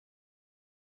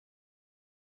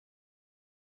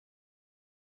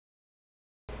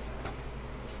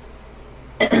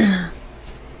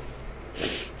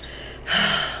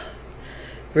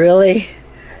Really?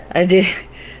 I did.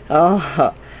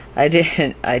 Oh, I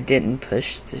didn't. I didn't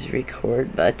push the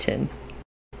record button.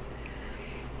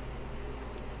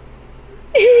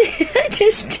 I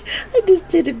just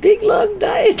did a big long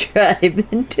diatribe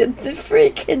into the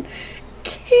freaking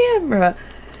camera,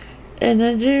 and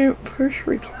I didn't push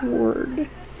record.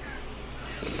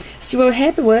 So what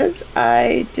happened was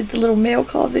I did the little mail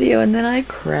call video, and then I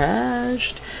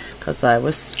crashed because I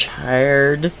was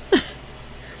tired.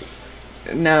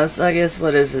 No, so I guess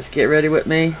what is this? Get ready with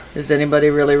me? Is anybody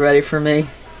really ready for me?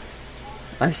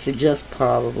 I suggest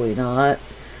probably not.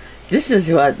 This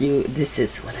is what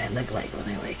I look like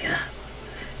when I wake up.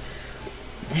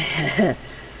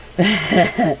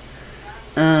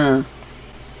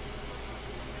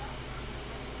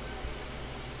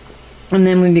 And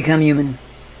then we become human.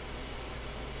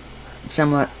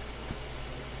 Somewhat.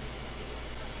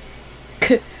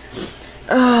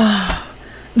 Oh,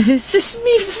 this is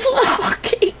me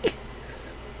vlogging.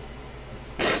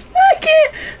 I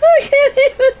can't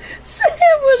even say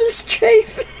it with a straight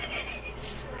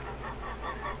face.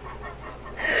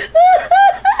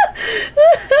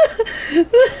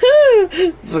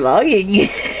 Vlogging.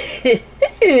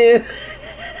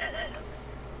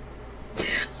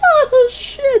 Oh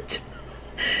shit.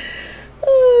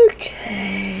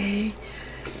 Okay.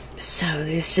 So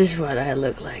this is what I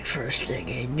look like first thing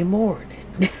in the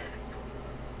morning.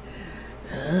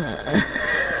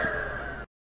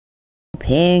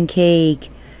 Pancake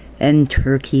and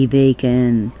turkey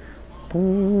bacon.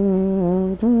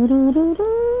 Ooh,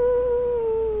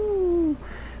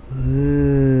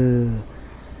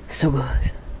 so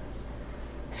good.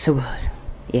 So good.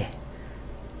 Yeah.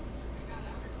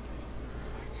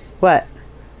 What?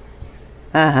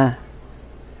 Uh-huh.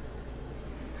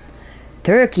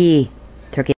 Turkey.